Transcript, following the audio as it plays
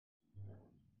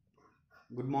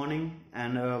Good morning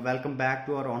and welcome back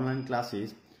to our online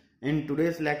classes. In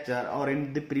today's lecture or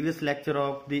in the previous lecture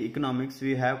of the economics,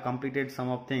 we have completed some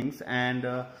of things, and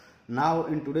now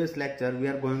in today's lecture we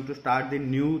are going to start the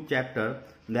new chapter,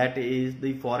 that is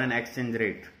the foreign exchange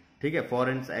rate. ठीक है,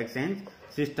 foreign exchange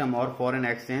system और foreign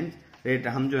exchange rate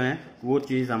हम जो है वो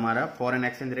चीज हमारा foreign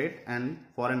exchange rate and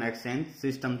foreign exchange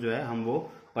system जो है हम वो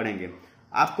पढ़ेंगे।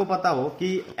 आपको पता हो कि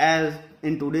as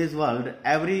in today's world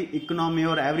every economy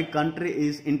और every country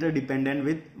is interdependent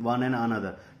with one and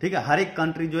another. ठीक है, हर एक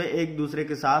कंट्री जो है एक दूसरे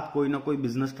के साथ कोई ना कोई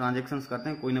बिजनेस ट्रांजेक्शन्स करते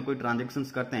हैं, कोई ना कोई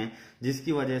ट्रांजेक्शन्स करते हैं,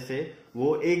 जिसकी वजह से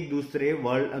वो एक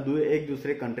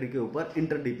दूसरे कंट्री के ऊपर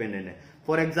इंटरडिपेंडेंट है।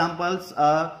 फॉर एग्जाम्पल्स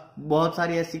बहुत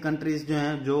सारी ऐसी कंट्रीज जो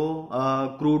हैं जो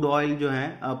क्रूड ऑयल जो है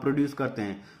प्रोड्यूस करते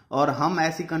हैं, और हम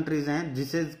ऐसी कंट्रीज हैं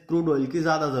जिसे क्रूड ऑयल की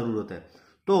ज्यादा जरूरत है।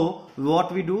 तो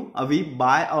what we do, we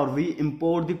buy or we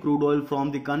import the crude oil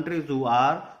from the countries who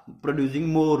are producing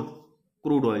more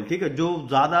crude oil। ठीक है, जो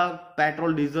ज्यादा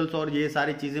पेट्रोल डीजल्स और ये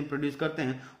सारी चीजें प्रोड्यूस करते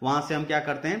हैं, वहां से हम क्या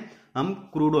करते हैं, हम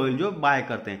क्रूड ऑयल जो बाय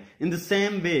करते हैं। In the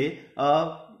same way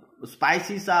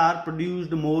spices are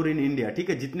produced more in India. ठीक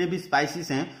है, जितने भी स्पाइसेस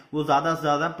हैं वो ज्यादा से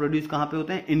ज्यादा प्रोड्यूस कहां पे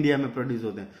होते हैं, इंडिया में प्रोड्यूस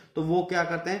होते हैं। तो वो क्या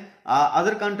करते हैं,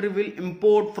 other country will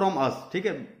import from us. ठीक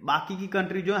है, बाकी की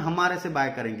कंट्री जो है हमारे से बाय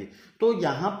करेंगी। तो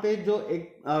यहां पे जो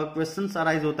एक क्वेश्चन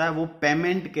अराइज होता है वो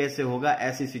पेमेंट कैसे होगा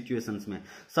ऐसी सिचुएशंस में।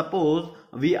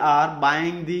 Suppose we are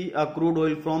buying the crude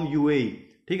oil from UAE.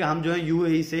 ठीक है, हम जो है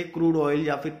यूएई से क्रूड ऑयल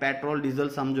या फिर पेट्रोल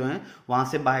डीजल्स हम जो है वहां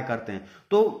से बाय करते हैं।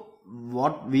 तो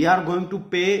what we are going to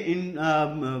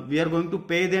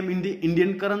pay them in the Indian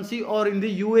currency or in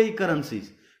the UAE currencies।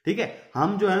 ठीक है,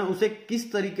 हम जो है उसे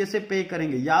किस तरीके से पे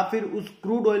करेंगे, या फिर उस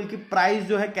क्रूड ऑयल की प्राइस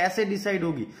जो है कैसे डिसाइड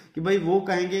होगी कि भाई वो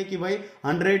कहेंगे कि भाई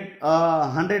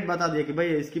 100 बता दिया कि भाई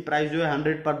इसकी प्राइस जो है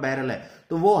 100 पर बैरल है।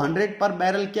 तो वो 100 पर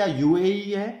बैरल क्या यूएई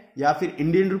है, या फिर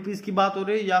इंडियन रुपीज की बात हो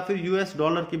रही है, या फिर यूएस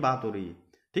डॉलर की बात हो रही है।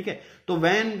 ठीक है, तो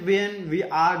when we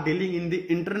are dealing in the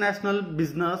international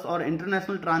business or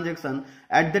international transaction,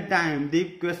 at the time the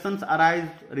questions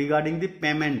arise regarding the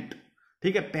payment।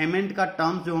 ठीक है, पेमेंट का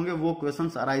टर्म्स जो होंगे वो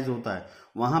क्वेश्चंस अराइज होता है।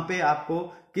 वहां पे आपको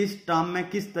किस टर्म में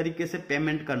किस तरीके से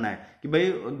पेमेंट करना है कि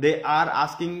भाई they are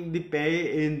asking the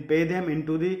pay them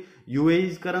into the UAE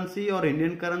currency और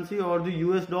इंडियन करेंसी और द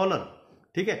यूएस डॉलर।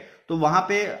 ठीक है, तो वहां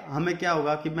पे हमें क्या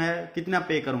होगा कि मैं कितना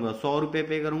पे करूंगा, 100 रुपए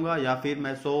पे करूंगा, या फिर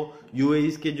मैं 100 यूएई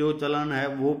के जो चलन है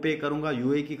वो पे करूंगा,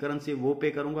 यूएई की करेंसी वो पे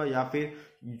करूंगा, या फिर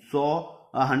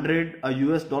 100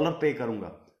 यूएस डॉलर पे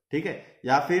करूंगा। ठीक है,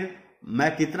 या फिर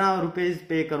मैं कितना रुपीज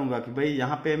पे करूंगा कि भाई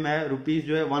यहाँ पे मैं रुपीज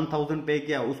जो है 1000 पे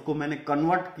किया, उसको मैंने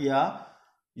कन्वर्ट किया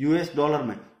यूएस डॉलर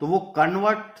में। तो वो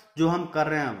कन्वर्ट जो हम कर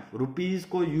रहे हैं रुपीज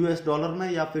को यूएस डॉलर में,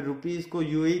 या फिर रुपीज को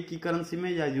यूएई की करेंसी में,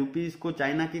 या रुपीज को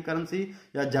चाइना की करेंसी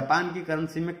या जापान की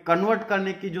करेंसी में कन्वर्ट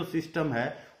करने की जो सिस्टम है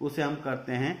उसे हम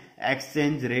करते हैं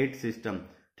एक्सचेंज रेट सिस्टम।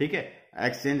 ठीक है,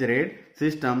 एक्सचेंज रेट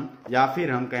सिस्टम, या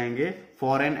फिर हम कहेंगे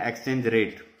फॉरेन एक्सचेंज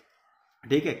रेट।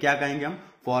 ठीक है, क्या कहेंगे हम,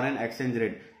 फॉरेन एक्सचेंज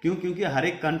रेट। क्यों? क्योंकि हर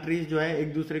एक कंट्रीज जो है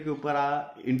एक दूसरे के ऊपर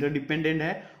इंटरडिपेंडेंट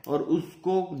है, और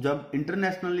उसको जब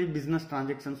इंटरनेशनली बिजनेस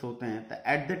ट्रांजेक्शन्स होते हैं तो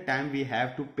at the time we have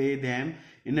to pay them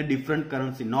in a different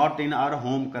currency, not in our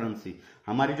home currency.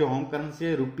 हमारी जो होम करेंसी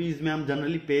है रुपीज में हम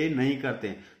जनरली पे नहीं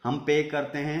करते, हम पे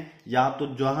करते हैं या तो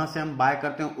जहां से हम बाय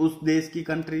करते हैं उस देश की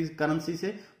कंट्री करेंसी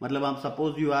से। मतलब आप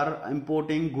suppose you are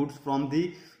importing goods from the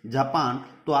Japan,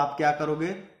 तो आप क्या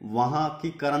करोगे, वहां की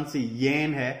करेंसी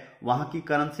येन है, वहां की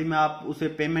करेंसी में आप उसे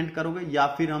पेमेंट करोगे, या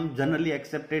फिर हम जनरली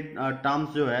एक्सेप्टेड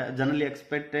टर्म्स जो है, जनरली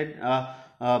एक्सपेक्टेड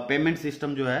पेमेंट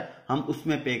सिस्टम जो है हम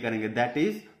उसमें पे करेंगे, that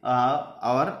is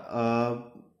our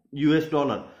US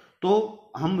dollar. तो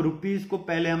हम रुपीज को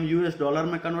पहले हम यूएस डॉलर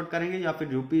में कन्वर्ट करेंगे, या फिर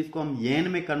रुपीज को हम येन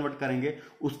में कन्वर्ट करेंगे,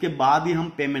 उसके बाद ही हम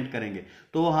पेमेंट करेंगे।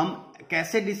 तो हम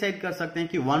कैसे डिसाइड कर सकते हैं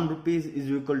कि 1 रुपीज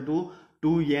इज इक्वल टू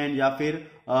 2 येन, या फिर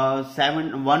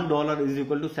 $1 इज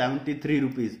इक्वल टू 73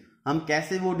 रुपीज, हम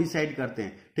कैसे वो डिसाइड करते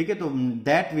हैं। ठीक है, तो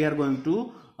that we are going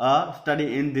to study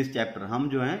in this chapter. हम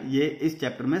जो है ये इस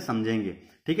चैप्टर में समझेंगे।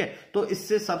 ठीक है, तो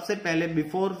इससे सबसे पहले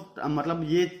बिफोर मतलब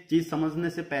ये चीज समझने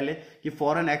से पहले कि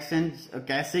फॉरेन एक्सचेंज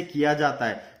कैसे किया जाता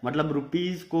है, मतलब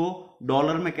रुपीज को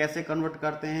डॉलर में कैसे कन्वर्ट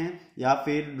करते हैं, या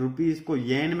फिर रुपीज को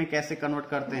येन में कैसे कन्वर्ट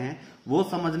करते हैं, वो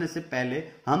समझने से पहले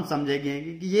हम समझेंगे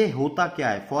कि ये होता क्या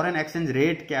है, फॉरेन एक्सचेंज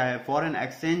रेट क्या है, फॉरेन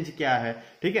एक्सचेंज क्या है।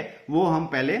 ठीक है, वो हम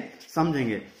पहले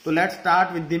समझेंगे। तो let's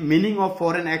start with the meaning of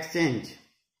foreign exchange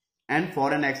and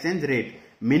foreign exchange rate.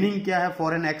 Meaning क्या है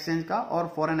फॉरेन एक्सचेंज का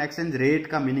और फॉरेन एक्सचेंज रेट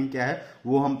का मीनिंग क्या है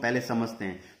वो हम पहले समझते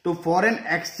हैं। तो foreign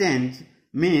exchange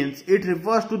means it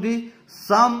refers to the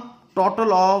sum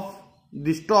total of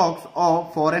the stocks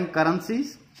of foreign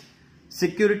currencies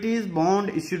securities bond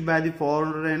issued by the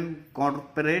foreign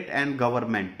corporate and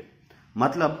government.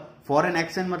 मतलब फॉरेन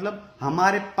एक्सचेंज मतलब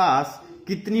हमारे पास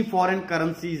कितनी फॉरेन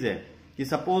करेंसीज है, कि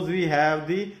suppose we have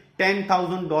the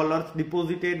 $10,000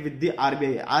 deposited with the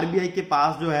RBI. RBI के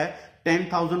पास जो है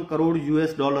 10,000 crore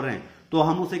US dollar हैं, तो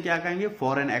हम उसे क्या कहेंगे,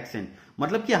 फॉरेन एक्सचेंज।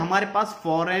 मतलब कि हमारे पास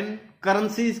फॉरेन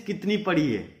करेंसीज कितनी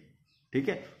पड़ी है, ठीक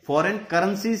है, फॉरेन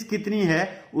करेंसीज कितनी है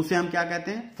उसे हम क्या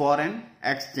कहते हैं, फॉरेन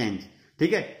एक्सचेंज,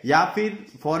 ठीक है। या फिर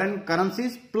foreign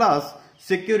currencies plus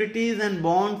securities and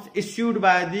bonds issued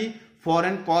by the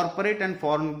foreign corporate and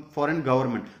foreign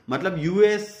government. मतलब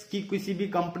यूएस की किसी भी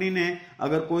कंपनी ने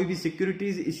अगर कोई भी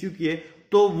सिक्योरिटीज इश्यू किए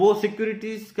तो वो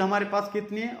सिक्योरिटीज हमारे पास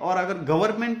कितनी है, और अगर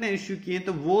गवर्नमेंट ने इश्यू किए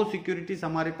तो वो सिक्योरिटीज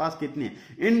हमारे पास कितनी है,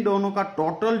 इन दोनों का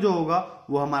टोटल जो होगा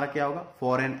वो हमारा क्या होगा,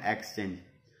 फॉरेन एक्सचेंज।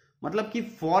 मतलब कि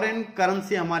फॉरेन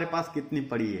करेंसी हमारे पास कितनी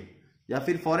पड़ी है, या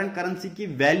फिर फॉरेन करेंसी की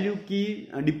वैल्यू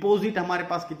की डिपॉजिट हमारे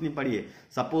पास कितनी पड़ी है।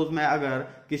 सपोज मैं अगर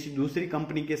किसी दूसरी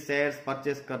कंपनी के शेयर्स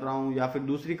परचेस कर रहा हूं, या फिर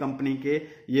दूसरी कंपनी के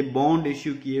ये बॉन्ड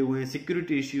इश्यू किए हुए हैं,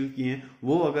 सिक्योरिटी इश्यू किए हैं,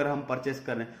 वो अगर हम परचेस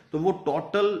कर रहे हैं तो वो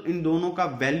टोटल इन दोनों का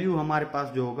वैल्यू हमारे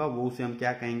पास जो होगा वो उसे हम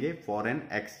क्या कहेंगे, फॉरेन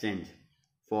एक्सचेंज,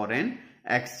 फॉरेन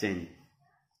एक्सचेंज,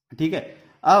 ठीक है।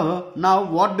 अब now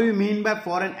what do you mean by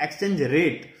foreign exchange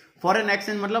rate. Foreign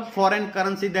exchange मतलब foreign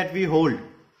currency that we hold,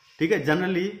 ठीक है।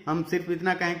 जनरली हम सिर्फ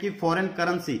इतना कहें कि फॉरेन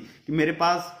करेंसी, कि मेरे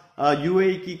पास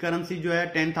यूएई की करेंसी जो है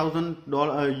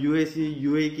 $10,000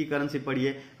 यूएई की करेंसी पड़ी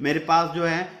है, मेरे पास जो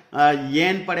है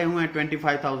येन पड़े हुए हैं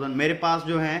 25,000, मेरे पास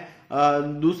जो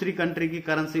है दूसरी कंट्री की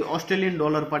करेंसी ऑस्ट्रेलियन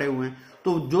डॉलर पड़े हुए हैं।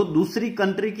 तो जो दूसरी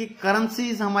कंट्री की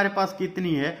करेंसीज हमारे पास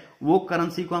कितनी है वो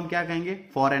करेंसी को हम क्या कहेंगे,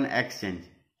 फॉरेन एक्सचेंज,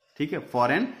 ठीक है,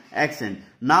 foreign exchange.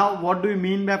 Now what do you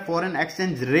mean by foreign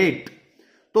exchange rate.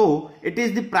 तो it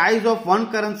is the price of one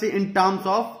currency in terms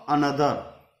of another,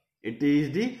 it is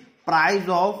the price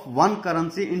of one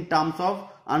currency in terms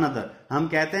of another. हम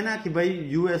कहते हैं ना कि भाई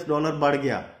US dollar बढ़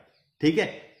गया, ठीक है,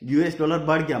 यूएस डॉलर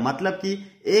बढ़ गया, मतलब कि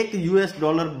एक यूएस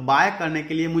डॉलर बाय करने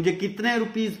के लिए मुझे कितने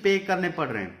रुपीस पे करने पड़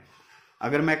रहे हैं।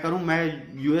 अगर मैं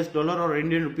यूएस डॉलर और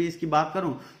इंडियन रुपीस की बात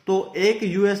करूं तो एक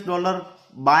यूएस डॉलर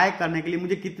बाय करने के लिए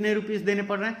मुझे कितने रुपीस देने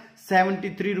पड़ रहे हैं,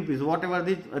 73 rupees, what ever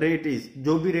the rate is,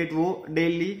 जो भी रेट वो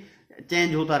डेली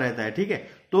चेंज होता रहता है, ठीक है।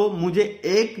 तो मुझे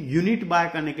एक यूनिट बाय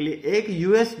करने के लिए, एक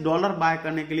यूएस डॉलर बाय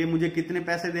करने के लिए मुझे कितने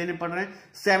पैसे देने पड़ रहे हैं,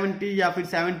 70 या फिर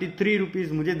 73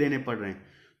 रुपीज मुझे देने पड़ रहे हैं।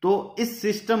 तो इस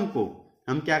सिस्टम को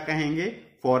हम क्या कहेंगे,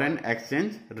 foreign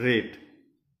exchange rate.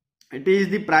 It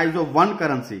is the price of one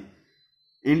currency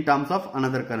in terms of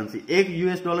another currency. एक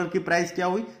यूएस डॉलर की प्राइस क्या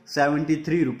हुई,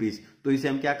 73 रुपीज, तो इसे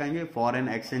हम क्या कहेंगे, फॉरेन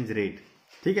एक्सचेंज रेट,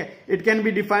 ठीक है। It can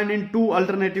be defined in to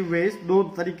alternative veg, दो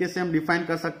तरीके से हम डिफाइन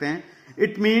कर सकते हैं।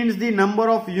 It means the number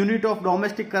of unit of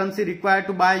domestic currency required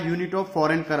to by unit of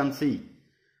foreign currency.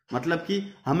 मतलब कि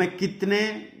हमें कितने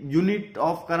यूनिट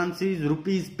ऑफ करेंसी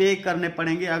रुपीज पे करने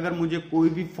पड़ेंगे अगर मुझे कोई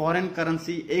भी फॉरेन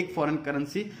करेंसी, एक फॉरेन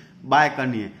करेंसी बाय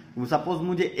करनी है। सपोज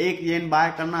मुझे एक येन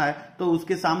बाय करना है तो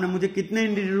उसके सामने मुझे कितने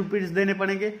इंडियन रुपीज देने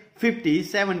पड़ेंगे, 50,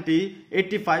 70,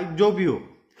 85 जो भी हो,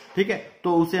 ठीक है।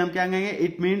 तो उसे हम क्या कहेंगे,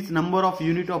 it means number of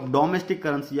unit of domestic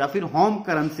currency या फिर होम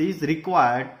करेंसीज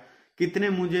रिक्वायर्ड, कितने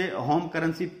मुझे होम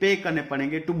करेंसी पे करने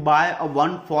पड़ेंगे to bye a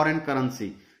one foreign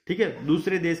currency, ठीक है।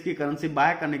 दूसरे देश की करेंसी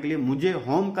बाय करने के लिए मुझे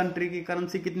होम कंट्री की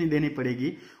करेंसी कितनी देनी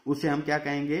पड़ेगी, उसे हम क्या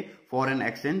कहेंगे, foreign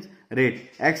exchange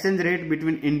rate. Exchange rate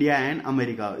between India and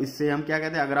America, इससे हम क्या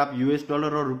कहते हैं, अगर आप यूएस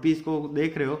डॉलर और रुपीज को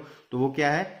देख रहे हो तो वो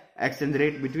क्या है, exchange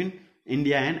rate between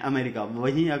India and America.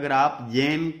 वहीं अगर आप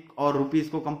येन और रुपीज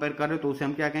को कंपेयर कर रहे हो तो उसे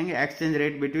हम क्या कहेंगे, exchange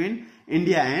rate between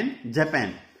India and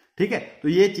Japan, ठीक है। तो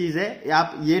ये चीज है,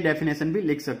 आप ये डेफिनेशन भी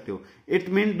लिख सकते हो। इट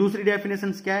मीन, दूसरी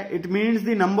डेफिनेशन क्या है, it means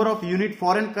the number of unit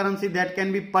foreign currency that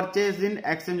can be purchase in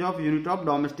exchange of unit of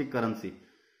domestic currency.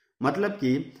 मतलब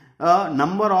कि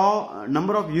number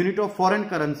of unit of foreign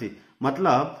currency,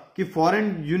 मतलब कि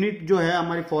फॉरेन यूनिट जो है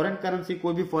हमारी फॉरेन करेंसी,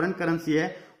 कोई भी फॉरेन करेंसी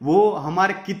है वो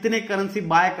हमारे कितने करेंसी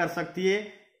बाय कर सकती है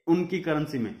उनकी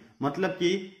करेंसी में। मतलब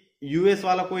कि यूएस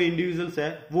वाला कोई इंडिविजुअल्स है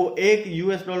वो एक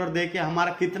यूएस डॉलर दे के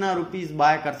हमारा कितना रुपीस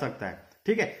बाय कर सकता है,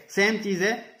 ठीक है। सेम चीज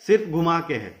है, सिर्फ घुमा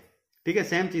के है, ठीक है।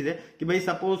 सेम चीज है कि भाई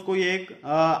सपोज कोई एक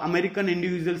अमेरिकन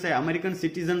इंडिविजुअल्स है, अमेरिकन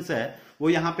सिटीजन है, वो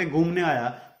यहाँ पे घूमने आया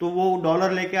तो वो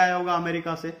डॉलर लेके आया होगा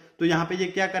अमेरिका से, तो यहाँ पे ये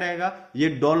क्या करेगा, ये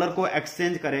डॉलर को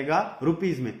एक्सचेंज करेगा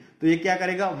रुपीज में। तो ये क्या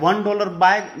करेगा, $1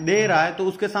 बाय दे रहा है तो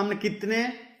उसके सामने कितने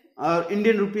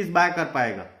इंडियन रुपीज बाय कर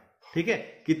पाएगा, ठीक है,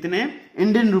 कितने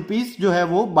इंडियन रुपीस जो है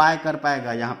वो बाय कर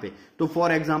पाएगा यहाँ पे। तो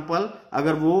फॉर एग्जांपल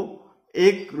अगर वो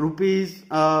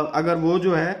अगर वो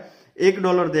जो है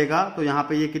 $1 देगा तो यहाँ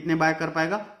पे ये कितने बाय कर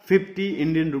पाएगा, 50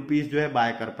 इंडियन रुपीस जो है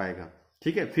बाय कर पाएगा,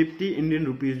 ठीक है, 50 इंडियन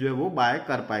रुपीज जो है वो बाय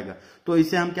कर पाएगा। तो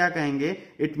इसे हम क्या कहेंगे,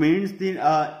 it means the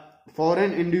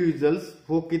foreign individuals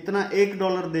वो कितना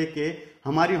 $1 देके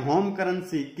हमारी होम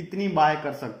करेंसी कितनी बाय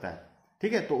कर सकता है।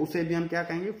 ठीक है, तो उसे भी हम क्या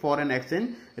कहेंगे, फॉरेन एक्सचेंज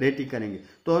रेट ही करेंगे।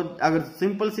 तो अगर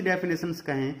सिंपल सी डेफिनेशंस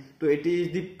कहें तो it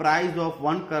is the price of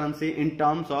one currency in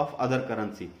terms of other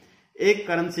currency. एक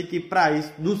करेंसी की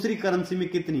प्राइस दूसरी करेंसी में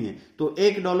कितनी है, तो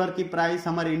 $1 की प्राइस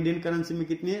हमारे इंडियन करेंसी में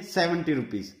कितनी है, 70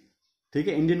 रुपीज। ठीक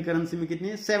है, इंडियन करेंसी में कितनी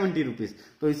है, 70 रुपीज।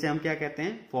 तो इसे हम क्या कहते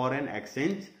हैं, फॉरेन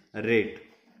एक्सचेंज रेट।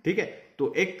 ठीक है,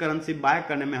 तो एक करेंसी बाय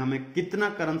करने में हमें कितना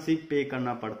करेंसी पे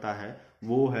करना पड़ता है,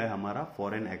 वो है हमारा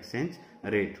foreign exchange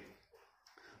rate.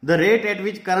 The rate at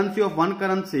which currency of one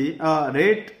currency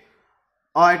rate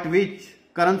at which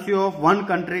currency of one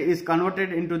country is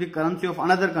converted into the currency of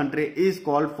another country is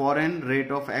called foreign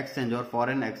rate of exchange और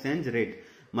foreign exchange rate।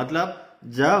 मतलब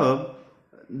जब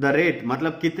the rate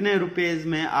मतलब कितने rupees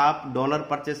में आप dollar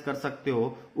purchase कर सकते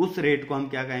हो, उस रेट को हम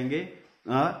क्या कहेंगे,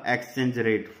 exchange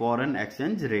rate, foreign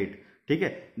exchange rate. ठीक है,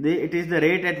 it is the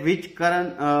rate at which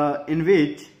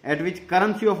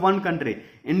currency of one country,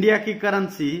 India की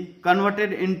currency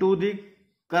converted into the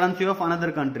currency of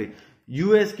another country,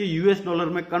 US की यूएस डॉलर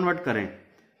में कन्वर्ट करें।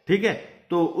 ठीक है,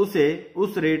 तो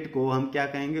उस रेट को हम क्या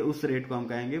कहेंगे, उस रेट को हम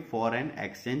कहेंगे foreign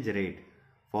exchange rate,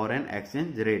 foreign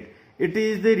exchange rate. It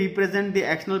is the represent the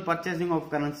external purchasing of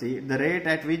currency, the rate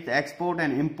at which export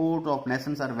and import of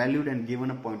nations are valued and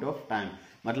given a point of time।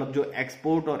 मतलब जो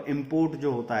export और import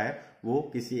जो होता है वो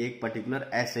किसी एक particular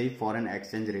ऐसे ही फॉरेन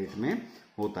एक्सचेंज रेट में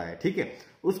होता है। ठीक है,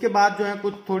 उसके बाद जो है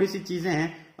कुछ थोड़ी सी चीजें हैं,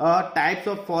 types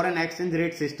of foreign exchange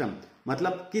rate system.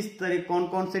 मतलब किस तरह कौन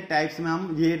कौन से टाइप्स में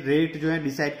हम ये रेट जो है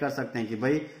डिसाइड कर सकते हैं कि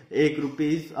भाई $1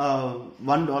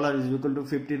 इज इक्वल टू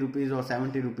 50 रुपीज और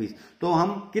 70 रुपीज। तो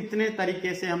हम कितने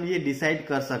तरीके से हम ये डिसाइड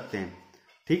कर सकते हैं।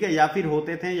 ठीक है, या फिर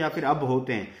होते थे या फिर अब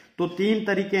होते हैं। तो 3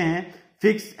 तरीके हैं,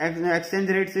 fix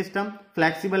exchange rate system,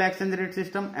 flexible exchange rate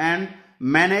system and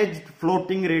managed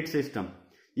floating rate system.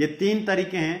 ये 3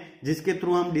 तरीके हैं जिसके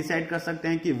थ्रू हम डिसाइड कर सकते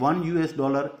हैं कि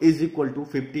 $1 is equal to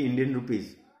 50 Indian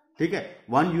rupees. ठीक है,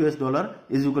 $1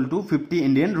 is equal to 50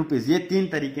 Indian rupees. ये 3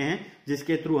 तरीके हैं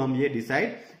जिसके थ्रू हम ये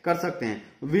डिसाइड कर सकते हैं।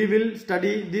 We will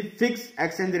study the fix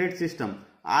exchange rate system.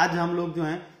 आज हम लोग जो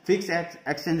है फिक्स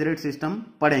एक्सचेंज रेट सिस्टम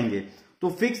पढ़ेंगे। तो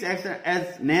फिक्स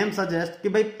एज नेम सजेस्ट कि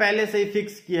भाई पहले से ही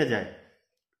फिक्स किया जाए।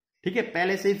 ठीक है,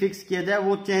 पहले से ही फिक्स किया जाए,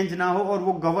 वो चेंज ना हो, और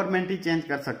वो गवर्नमेंट ही चेंज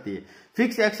कर सकती है।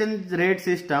 Fix exchange rate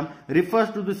system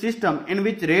refers to the system in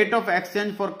which rate of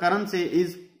exchange for currency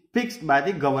is fixed by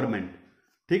the government.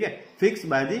 ठीक है, फिक्स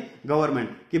बाय द गवर्नमेंट,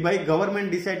 कि भाई गवर्नमेंट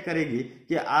डिसाइड करेगी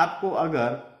कि आपको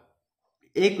अगर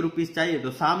 ₹1 चाहिए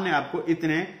तो सामने आपको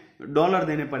इतने डॉलर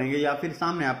देने पड़ेंगे या फिर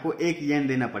सामने आपको $1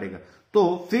 देना पड़ेगा।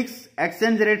 तो fix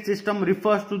exchange rate system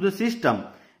refers to the system,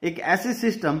 एक ऐसी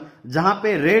सिस्टम जहां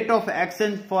पे rate of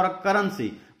exchange for a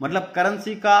currency, मतलब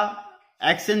करेंसी का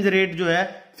एक्सचेंज रेट जो है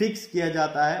फिक्स किया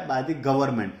जाता है by the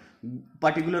government.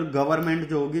 Particular government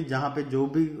जो होगी, जहां पे जो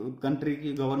भी कंट्री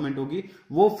की गवर्नमेंट होगी,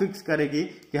 वो फिक्स करेगी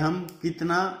कि हम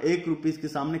कितना ₹1 के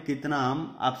सामने कितना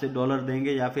हम आपसे डॉलर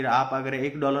देंगे, या फिर आप अगर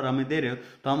 $1 हमें दे रहे हो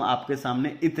तो हम आपके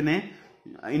सामने इतने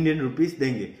इंडियन रुपीस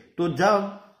देंगे। तो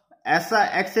जब ऐसा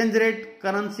एक्सचेंज रेट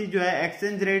करेंसी जो है,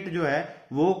 एक्सचेंज रेट जो है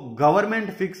वो गवर्नमेंट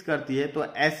फिक्स करती है, तो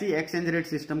ऐसी एक्सचेंज रेट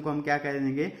सिस्टम को हम क्या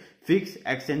कहेंगे, फिक्स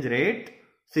एक्सचेंज रेट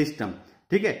सिस्टम।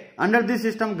 ठीक है, under this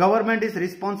system government is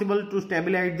responsible to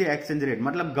stabilise the exchange rate.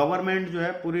 मतलब गवर्नमेंट जो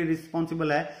है पूरी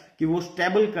रिस्पॉन्सिबल है कि वो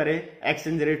स्टेबल करे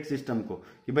एक्सचेंज रेट सिस्टम को,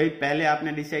 कि भाई पहले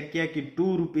आपने डिसाइड किया कि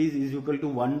 ₹2 इज इक्वल टू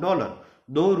 $1,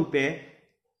 ₹2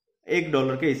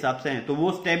 $1 के हिसाब से हैं, तो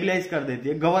वो स्टेबिलाइज कर देती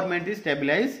है, गवर्नमेंट ही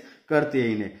स्टेबिलाइज करती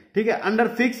है इन्हें। ठीक है, under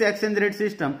fix exchange rate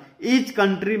system each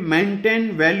country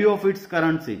maintain value of its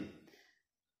currency.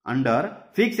 Under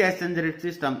fix exchange rate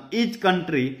system each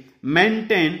country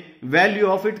maintain value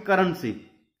of it currency.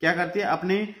 क्या करती है,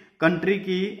 अपनी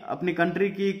कंट्री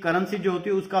की करेंसी जो होती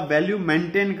है उसका वैल्यू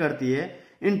मेंटेन करती है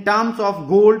in terms of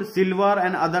gold, silver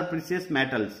and other precious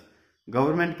metals.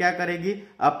 Government क्या करेगी,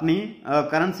 अपनी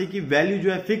करेंसी की वैल्यू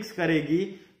जो है फिक्स करेगी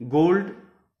गोल्ड,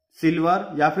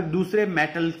 सिल्वर या फिर दूसरे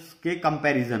मेटल्स के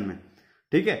कंपैरिजन में।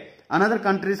 ठीक है, अनदर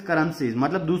कंट्रीज करेंसीज,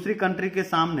 मतलब दूसरी कंट्री के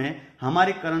सामने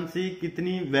हमारी करेंसी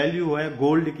कितनी वैल्यू है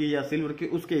गोल्ड की या सिल्वर की,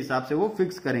 उसके हिसाब से वो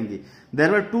फिक्स करेंगी।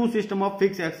 There were 2 system of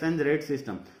fix exchange rate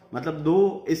system.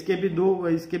 मतलब इसके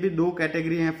भी दो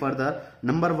कैटेगरी हैं further.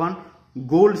 Number 1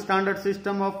 gold standard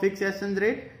system of fix exchange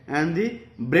rate and the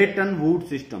Brayton would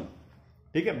system.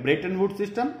 ठीक है, Brayton would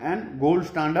system and gold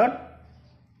standard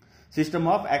system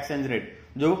of exchange rate,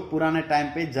 जो पुराने time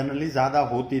पे जनरली ज्यादा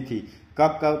होती थी।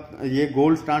 कब ये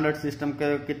गोल्ड स्टैंडर्ड सिस्टम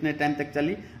कितने टाइम तक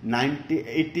चली,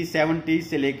 1870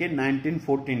 से लेके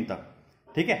 1914 तक।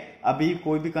 ठीक है, अभी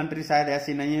कोई भी कंट्री शायद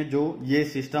ऐसी नहीं है जो ये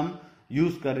सिस्टम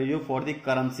यूज कर रही हो फॉर द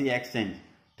करेंसी एक्सचेंज।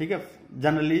 ठीक है,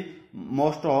 generally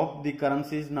most of the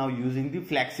currencies now using the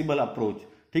flexible approach.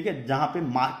 ठीक है, जहां पे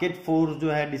मार्केट फोर्स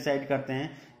जो है डिसाइड करते हैं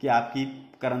कि आपकी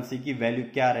करेंसी की वैल्यू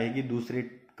क्या रहेगी दूसरी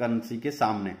करेंसी के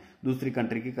सामने, दूसरी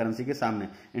कंट्री की करेंसी के सामने।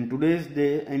 In today's day,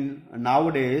 in now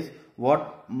days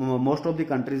what most of the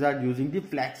countries are using the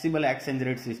flexible exchange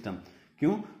rate system.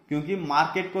 क्यों? क्योंकि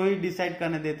मार्केट को ही डिसाइड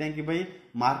करने देते हैं कि भाई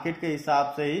मार्केट के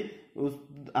हिसाब से ही उस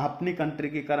अपनी कंट्री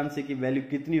की करेंसी की वैल्यू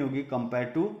कितनी होगी कंपेयर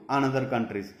टू अनदर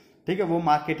कंट्रीज। ठीक है, वो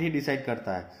मार्केट ही डिसाइड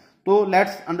करता है। तो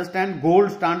let's understand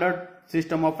gold standard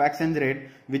system of exchange rate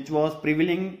which was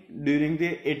prevailing during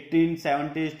the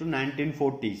 1870s to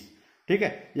 1940s। ठीक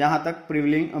है, यहां तक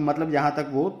प्रिविलिंग मतलब यहां तक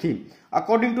वो थी।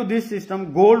 According to this system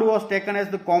gold was taken as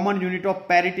the common unit of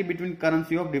parity between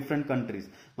currency of different countries.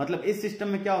 मतलब इस सिस्टम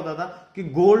में क्या होता था कि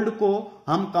गोल्ड को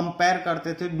हम कंपेयर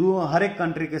करते थे हर एक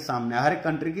कंट्री के सामने, हर एक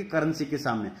कंट्री की करेंसी के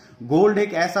सामने। गोल्ड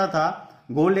एक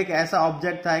ऐसा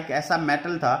ऑब्जेक्ट था, एक ऐसा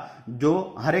मेटल था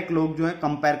जो हर एक लोग जो है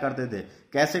कंपेयर करते थे।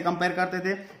 कैसे कंपेयर करते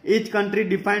थे? Each country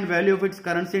defined value of its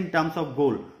currency in terms of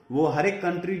gold. वो हर एक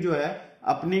कंट्री जो है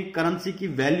अपनी करेंसी की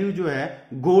वैल्यू जो है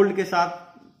गोल्ड के साथ,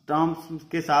 टर्म्स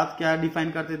के साथ क्या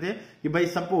डिफाइन करते थे कि भाई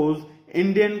suppose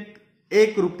Indian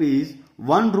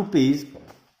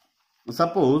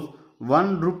suppose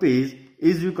 1 rupees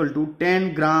is equal to 10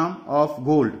 gram of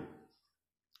gold.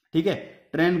 ठीक है,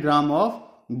 10 ग्राम ऑफ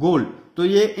गोल्ड। तो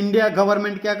ये इंडिया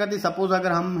गवर्नमेंट क्या करती, सपोज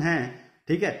अगर हम हैं,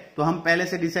 ठीक है, तो हम पहले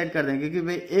से डिसाइड कर देंगे कि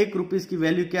भाई 1 रुपीज की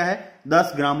वैल्यू क्या है,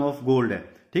 10 ग्राम ऑफ गोल्ड है।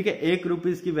 ठीक है, 1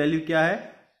 रुपीज की वैल्यू क्या है,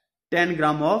 10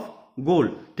 ग्राम ऑफ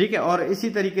गोल्ड। ठीक है, और इसी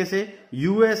तरीके से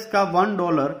यूएस का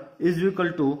 $1 इज इक्वल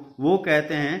टू वो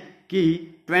कहते हैं कि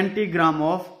 20 ग्राम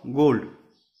ऑफ गोल्ड।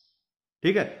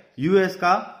 ठीक है, यूएस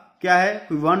का क्या है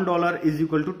कि $1 is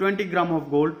equal to 20 gram of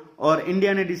gold, और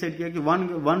इंडिया ने डिसाइड किया कि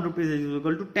 1 rupees is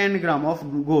equal to 10 gram of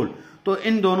gold. तो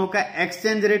इन दोनों का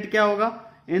एक्सचेंज रेट क्या होगा?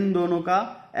 इन दोनों का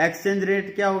एक्सचेंज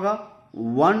रेट क्या होगा?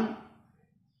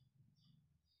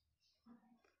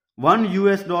 1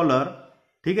 यूएस डॉलर।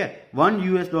 ठीक है,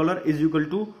 $1 is equal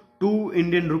to 2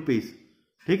 Indian rupees.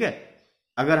 ठीक है,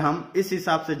 अगर हम इस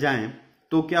हिसाब से जाएं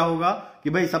तो क्या होगा कि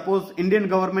भाई सपोज इंडियन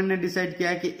गवर्नमेंट ने डिसाइड किया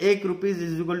है कि 1 rupees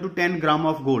is equal to 10 gram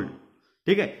of gold.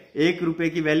 ठीक है, 1 रुपए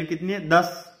की वैल्यू कितनी है? 10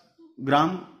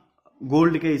 ग्राम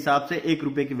गोल्ड के हिसाब से 1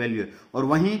 रुपए की वैल्यू है। और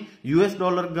वहीं यूएस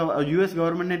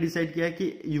गवर्नमेंट ने डिसाइड किया है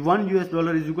कि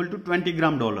 $1 is equal to 20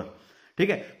 gram dollar. ठीक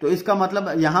है, तो इसका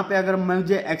मतलब यहां पे अगर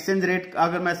मुझे एक्सचेंज रेट,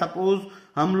 अगर मैं सपोज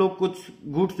हम लोग कुछ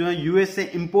गुड्स जो है यूएस से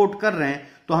इंपोर्ट कर रहे हैं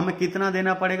तो हमें कितना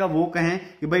देना पड़ेगा, वो कहें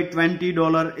कि भाई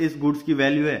 $20 इस गुड्स की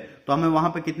वैल्यू है, तो हमें वहां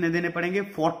पे कितने देने पड़ेंगे?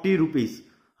 40 रुपीज।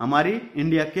 हमारी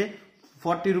इंडिया के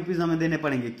 40 रुपीज हमें देने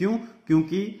पड़ेंगे। क्यों?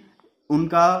 क्योंकि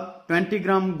उनका 20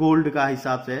 ग्राम गोल्ड का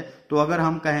हिसाब से। तो अगर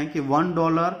हम कहें कि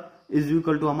 $1 इज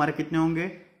इक्वल टू हमारे कितने होंगे?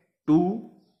 2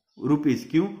 रुपीज।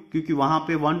 क्यों? क्योंकि वहां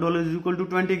पे $1 इज इक्वल टू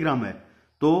 20 ग्राम है।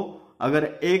 तो अगर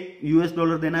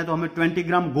 $1 देना है तो हमें 20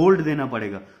 ग्राम गोल्ड देना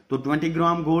पड़ेगा। तो 20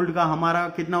 ग्राम गोल्ड का हमारा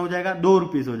कितना हो जाएगा? 2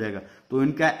 रुपीज हो जाएगा। तो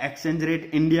इनका एक्सचेंज रेट,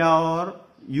 इंडिया और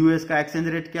यूएस का एक्सचेंज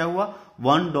रेट क्या हुआ?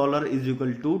 $1 is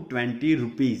equal to 20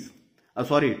 rupees.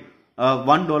 Sorry,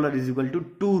 $1 is equal to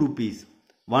 2 rupees.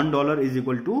 $1 is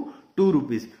equal to 2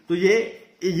 rupees. तो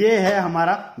ये है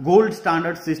हमारा गोल्ड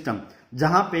स्टैंडर्ड सिस्टम,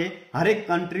 जहां पे हर एक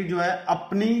कंट्री जो है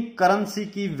अपनी करेंसी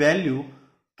की वैल्यू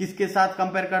किसके साथ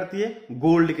कंपेयर करती है?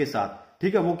 गोल्ड के साथ।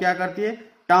 ठीक है, वो क्या करती है?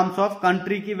 टर्म्स ऑफ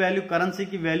कंट्री की वैल्यू, करेंसी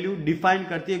की वैल्यू डिफाइन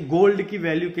करती है गोल्ड की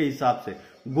वैल्यू के हिसाब से,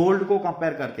 गोल्ड को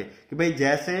कंपेयर करके कि भाई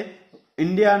जैसे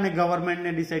इंडिया ने, गवर्नमेंट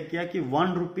ने डिसाइड किया कि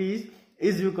 1 rupees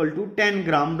is equal to 10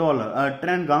 gram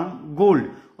gold,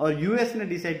 और यूएस ने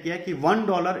डिसाइड किया कि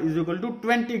 $1 is equal to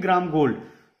 20 gram gold.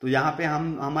 तो यहां पे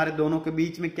हमारे दोनों के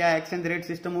बीच में क्या एक्सचेंज रेट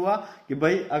सिस्टम हुआ कि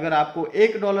भाई अगर आपको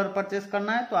 $1 परचेस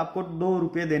करना है तो आपको 2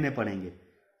 रुपये देने पड़ेंगे।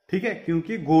 ठीक है,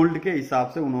 क्योंकि गोल्ड के हिसाब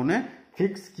से उन्होंने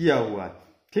फिक्स किया हुआ है।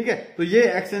 ठीक है, तो ये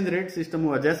एक्सचेंज रेट सिस्टम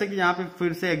हुआ। जैसे कि यहां पे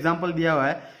फिर से एग्जांपल दिया हुआ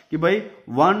है कि भाई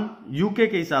 1 यूके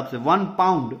के हिसाब से 1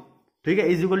 पाउंड, ठीक है,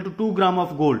 is equal to 2 gram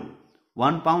of gold.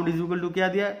 1 pound is equal to क्या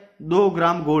दिया है? 2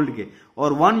 ग्राम गोल्ड के।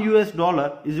 और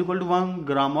 $1 is equal to 1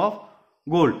 gram of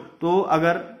gold. तो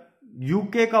अगर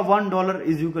यूके का $1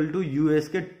 इज इक्वल टू यूएस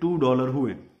के $2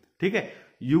 हुए। ठीक है,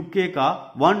 यूके का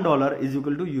 $1 इज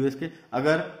इक्वल टू यूएस के,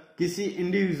 अगर किसी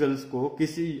इंडिविजुअल्स को,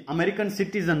 किसी अमेरिकन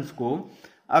सिटीजन्स को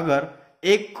अगर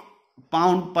 1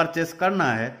 पाउंड परचेस करना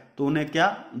है तो उन्हें क्या?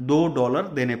 $2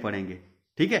 देने पड़ेंगे।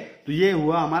 ठीक है, तो ये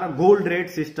हुआ हमारा गोल्ड रेट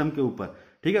सिस्टम के ऊपर।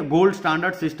 ठीक है, gold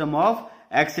standard system of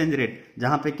exchange rate,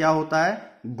 जहां पे क्या होता है?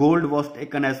 Gold was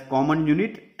taken as common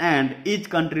unit and each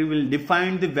country will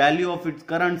define the value of its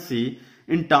currency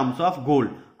in terms of gold.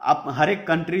 अब हर एक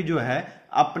कंट्री जो है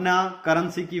अपना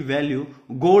करेंसी की वैल्यू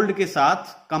गोल्ड के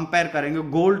साथ कंपेयर करेंगे,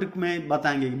 गोल्ड में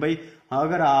बताएंगे कि भाई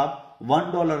अगर आप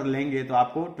 $1 लेंगे तो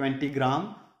आपको 20 ग्राम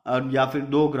या फिर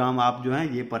 2 ग्राम आप जो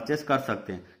है ये परचेस कर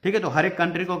सकते हैं। ठीक है, तो हर एक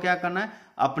कंट्री को क्या करना है,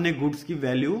 अपने गुड्स की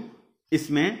वैल्यू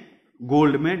इसमें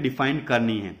गोल्ड में डिफाइन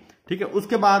करनी है। ठीक है,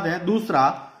 उसके बाद है दूसरा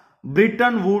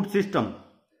ब्रिटन वुड सिस्टम।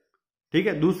 ठीक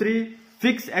है, दूसरी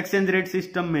फिक्स एक्सचेंज रेट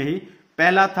सिस्टम में ही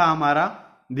पहला था हमारा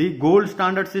the gold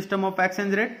standard system of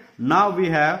exchange rate, now we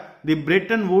have the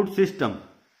Britain would system.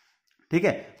 ठीक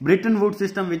है, Britain would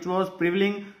system which was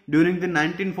प्रिवलिंग during the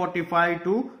 1945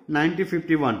 to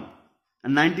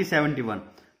 1971।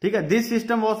 ठीक है, this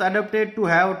system was adopted to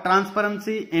have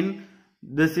transparency in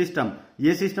the system.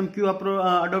 ये system क्यों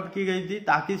adopt की गई थी,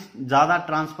 ताकि ज्यादा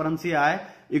ट्रांसपेरेंसी आए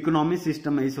इकोनॉमी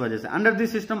सिस्टम में, इस वजह से। Under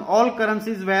this system all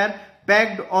currencies where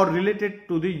packed और related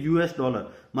to the US dollar.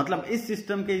 मतलब इस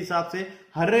सिस्टम के हिसाब से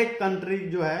हर एक कंट्री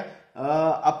जो है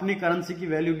अपनी करेंसी की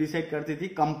वैल्यू डिसाइड करती थी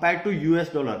कंपेयर टू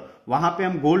US डॉलर। वहां पे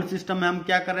हम गोल्ड सिस्टम में हम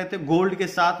क्या कर रहे थे, गोल्ड के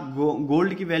साथ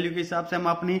गोल्ड की वैल्यू के हिसाब से हम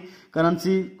अपनी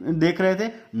करेंसी देख रहे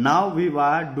थे। Now we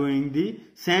are doing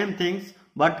the same things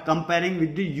but comparing with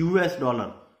the US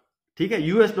dollar. ठीक है,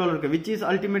 US डॉलर के which is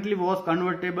ultimately was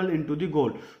convertible into the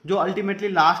gold, जो अल्टीमेटली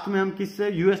लास्ट में हम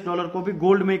किससे US डॉलर को भी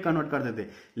गोल्ड में ही कन्वर्ट करते थे।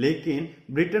 लेकिन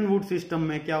ब्रिटन वुड सिस्टम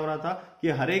में क्या हो रहा था कि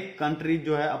हर एक कंट्री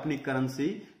जो है अपनी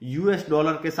करेंसी US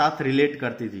डॉलर के साथ रिलेट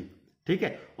करती थी। ठीक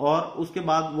है, और उसके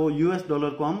बाद वो US डॉलर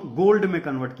को हम गोल्ड में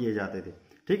कन्वर्ट किए जाते थे।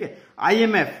 ठीक है,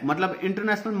 IMF मतलब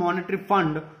international monetary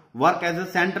fund work as a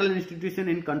central institution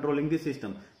in controlling the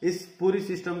system. इस पूरी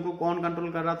सिस्टम को कौन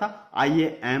कंट्रोल कर रहा था,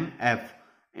 IMF,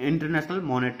 इंटरनेशनल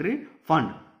मॉनेटरी फंड।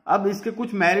 अब इसके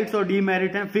कुछ मेरिट्स और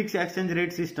डीमेरिट हैं फिक्स एक्सचेंज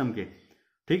रेट सिस्टम के।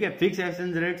 ठीक है, फिक्स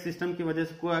एक्सचेंज रेट सिस्टम की वजह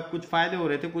से कुछ फायदे हो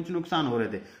रहे थे, कुछ नुकसान हो रहे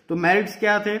थे। तो मेरिट्स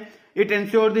क्या थे, it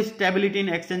ensure the stability in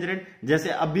exchange rate. जैसे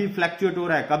अभी फ्लक्चुएट हो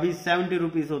रहा है, कभी 70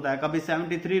 रुपीज होता है, कभी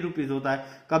 73 रुपीज होता है,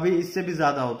 कभी इससे भी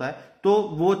ज्यादा होता है, तो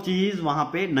वो चीज वहां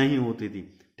पे नहीं होती थी।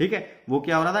 ठीक है, वो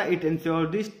क्या हो रहा था, इट एंश्योर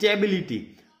द स्टेबिलिटी।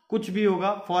 कुछ भी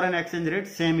होगा फॉरेन एक्सचेंज रेट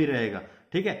सेम ही रहेगा।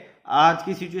 ठीक है, आज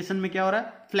की सिचुएशन में क्या हो रहा है,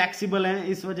 फ्लेक्सिबल है,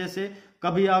 इस वजह से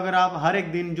कभी अगर आप हर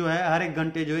एक दिन जो है हर एक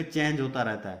घंटे जो है चेंज होता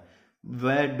रहता है,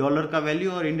 वह डॉलर का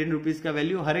वैल्यू और इंडियन रुपीज का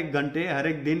वैल्यू हर एक घंटे हर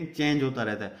एक दिन चेंज होता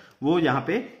रहता है, वो यहाँ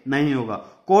पे नहीं होगा।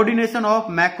 Coordination of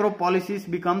macro policies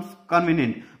becomes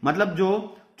convenient. मतलब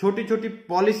जो छोटी छोटी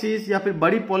पॉलिसीज या फिर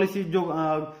बड़ी पॉलिसीज जो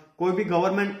कोई भी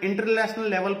गवर्नमेंट इंटरनेशनल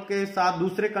लेवल के साथ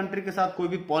दूसरे कंट्री के साथ कोई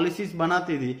भी पॉलिसीज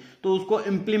बनाती थी तो उसको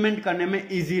इंप्लीमेंट करने में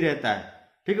इजी रहता है।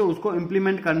 ठीक है, उसको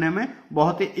इंप्लीमेंट करने में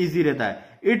बहुत ही इजी रहता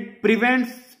है। It prevents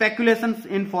speculation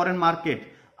in foreign market.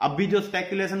 अभी जो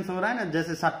स्पेकुलेशन हो रहा है ना,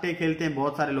 जैसे सट्टे खेलते हैं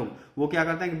बहुत सारे लोग, वो क्या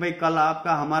करते हैं कि भाई कल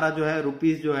आपका हमारा जो है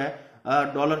रुपीज जो है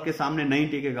डॉलर के सामने नहीं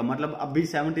टिकेगा, मतलब अभी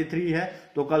 73 है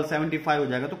तो कल 75 हो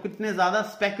जाएगा, तो कितने ज्यादा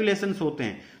स्पेकुलेशंस होते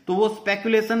हैं। तो वो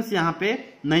स्पेकुलेशंस यहाँ पे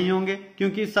नहीं होंगे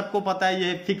क्योंकि सबको पता है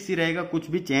ये फिक्स ही रहेगा, कुछ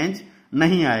भी चेंज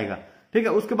नहीं आएगा। ठीक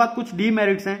है, उसके बाद कुछ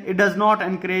डीमेरिट्स हैं। It does not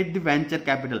encourage the venture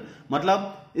capital.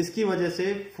 मतलब इसकी वजह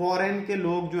से फॉरेन के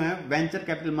लोग जो हैं वेंचर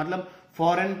कैपिटल मतलब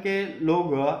फॉरेन के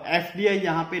लोग FDI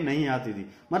यहाँ पे नहीं आती थी,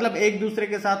 मतलब एक दूसरे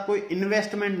के साथ कोई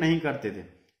इन्वेस्टमेंट नहीं करते थे।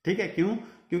 ठीक है, क्यों,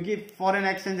 क्योंकि फॉरेन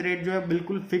एक्सचेंज रेट जो है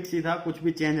बिल्कुल फिक्स ही था, कुछ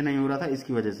भी चेंज नहीं हो रहा था,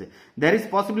 इसकी वजह से। There is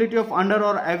possibility of under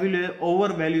और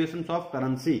ओवर वैल्यूएशन ऑफ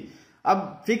करेंसी।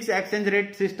 अब फिक्स एक्सचेंज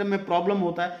रेट सिस्टम में प्रॉब्लम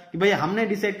होता है कि भाई हमने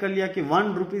डिसाइड कर लिया कि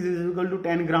 1 rupees is equal to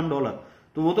 10 gram dollar,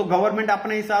 तो वो तो गवर्नमेंट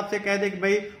अपने हिसाब से कह दे कि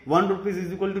भाई 1 rupees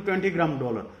is equal to 20 gram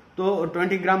dollar, तो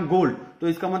 20 ग्राम गोल्ड। तो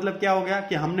इसका मतलब क्या हो गया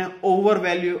कि हमने ओवर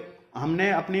वैल्यू,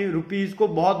 हमने अपनी रुपीज को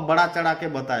बहुत बड़ा चढ़ा के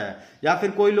बताया है। या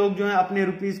फिर कोई लोग जो है अपने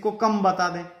रुपीज को कम बता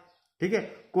दें। ठीक है,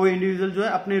 कोई इंडिविजुअल जो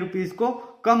है अपने रुपीज को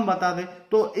कम बता दे,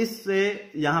 तो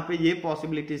इससे यहाँ पे ये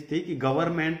पॉसिबिलिटीज थी कि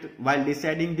government while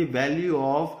deciding the value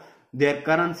of their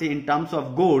currency in terms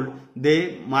of gold,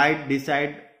 they might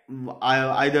decide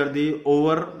either the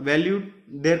overvalued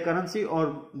their currency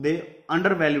or they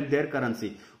undervalued their currency।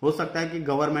 हो सकता है कि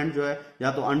गवर्नमेंट जो है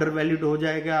या तो अंडरवैल्यूड हो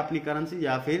जाएगा अपनी करेंसी,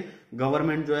 या फिर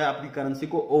गवर्नमेंट जो है अपनी करेंसी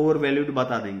को ओवरवैल्यूड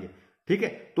बता देंगे। ठीक है,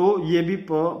 तो ये भी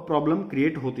प्रॉब्लम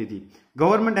क्रिएट होती थी।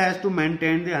 Government has to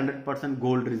maintain the 100%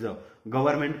 gold reserve.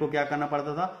 Government को क्या करना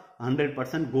पड़ता था,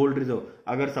 100% गोल्ड रिजर्व।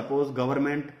 अगर सपोज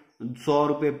गवर्नमेंट 100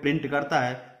 रुपए प्रिंट करता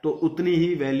है तो उतनी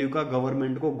ही वैल्यू का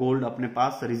गवर्नमेंट को गोल्ड अपने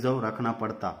पास रिजर्व रखना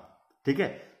पड़ता। ठीक है,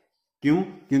 क्यों,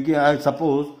 क्योंकि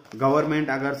सपोज गवर्नमेंट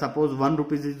अगर suppose 1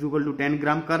 rupees is equal to 10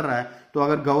 ग्राम कर रहा है, तो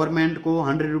अगर गवर्नमेंट को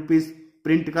 100 रुपीज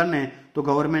प्रिंट करने तो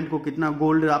गवर्नमेंट को कितना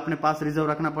गोल्ड अपने पास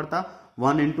रिजर्व रखना पड़ता,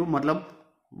 1 इंटू मतलब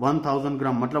 1000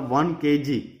 ग्राम मतलब 1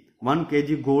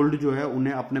 kg गोल्ड जो है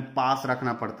उन्हें अपने पास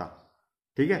रखना पड़ता।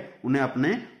 ठीक है, उन्हें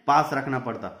अपने पास रखना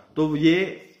पड़ता। तो ये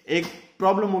एक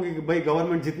प्रॉब्लम होगी कि भाई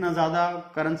गवर्नमेंट जितना ज्यादा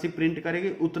करेंसी प्रिंट करेगी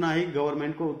उतना ही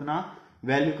गवर्नमेंट को उतना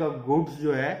वैल्यू का गुड्स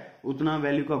जो है, उतना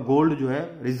वैल्यू का गोल्ड जो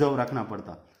है रिजर्व रखना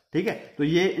पड़ता। ठीक है, तो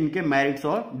ये इनके मेरिट्स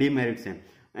और डीमेरिट्स हैं।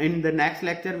 In the next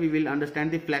lecture we will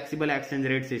understand the flexible exchange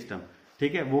rate system.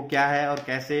 ठीक है, वो क्या है और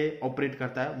कैसे ऑपरेट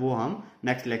करता है वो हम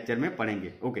नेक्स्ट लेक्चर में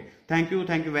पढ़ेंगे। Okay, thank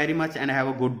you very much and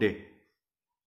have a good day.